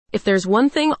If there's one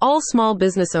thing all small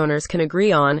business owners can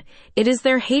agree on, it is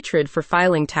their hatred for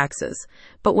filing taxes.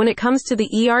 But when it comes to the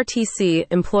ERTC,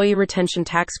 Employee Retention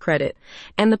Tax Credit,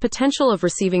 and the potential of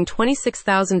receiving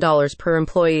 $26,000 per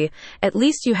employee, at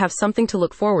least you have something to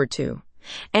look forward to.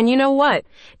 And you know what?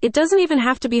 It doesn't even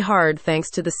have to be hard thanks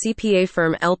to the CPA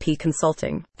firm LP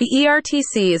Consulting. The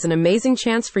ERTC is an amazing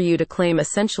chance for you to claim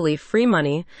essentially free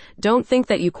money. Don't think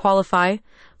that you qualify?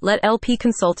 Let LP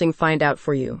Consulting find out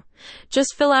for you.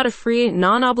 Just fill out a free,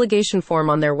 non-obligation form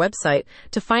on their website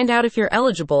to find out if you're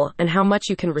eligible and how much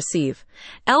you can receive.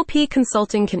 LP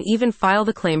Consulting can even file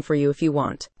the claim for you if you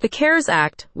want. The CARES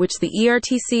Act, which the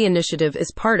ERTC initiative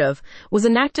is part of, was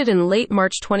enacted in late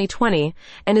March 2020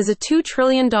 and is a $2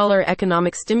 trillion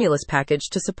economic stimulus package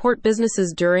to support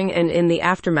businesses during and in the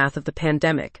aftermath of the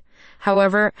pandemic.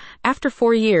 However, after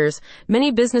 4 years,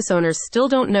 many business owners still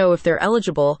don't know if they're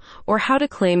eligible or how to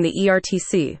claim the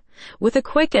ERTC. With a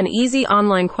quick and easy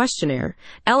online questionnaire,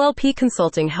 LLP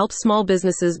Consulting helps small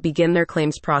businesses begin their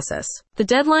claims process. The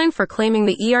deadline for claiming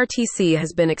the ERTC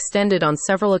has been extended on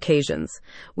several occasions,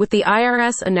 with the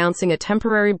IRS announcing a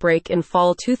temporary break in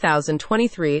fall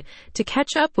 2023 to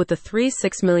catch up with the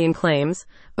 3.6 million claims,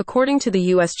 according to the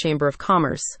U.S. Chamber of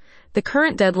Commerce. The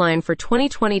current deadline for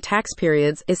 2020 tax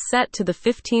periods is set to the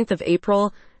 15th of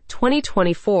April,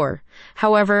 2024.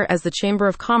 However, as the Chamber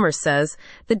of Commerce says,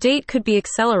 the date could be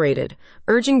accelerated,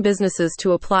 urging businesses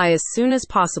to apply as soon as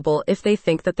possible if they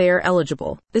think that they are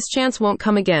eligible. This chance won't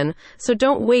come again, so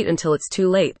don't wait until it's too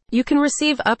late. You can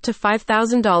receive up to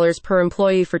 $5,000 per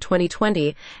employee for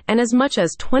 2020 and as much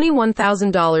as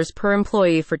 $21,000 per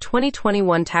employee for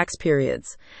 2021 tax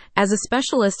periods. As a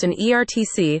specialist in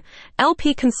ERTC,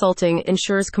 LP Consulting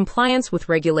ensures compliance with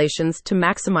regulations to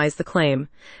maximize the claim.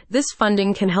 This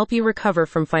funding can help you recover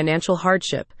from financial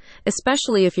hardship,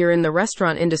 especially if you're in the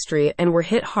restaurant industry and were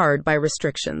hit hard by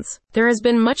restrictions. There has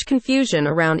been much confusion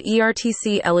around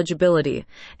ERTC eligibility,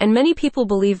 and many people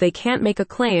believe they can't make a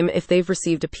claim if they've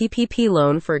received a PPP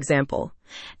loan, for example.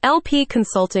 LP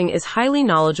Consulting is highly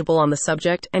knowledgeable on the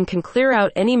subject and can clear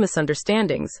out any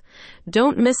misunderstandings.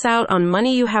 Don't miss out on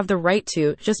money you have the right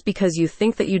to just because you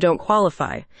think that you don't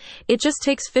qualify. It just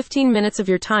takes 15 minutes of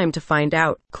your time to find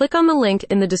out. Click on the link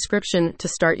in the description to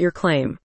start your claim.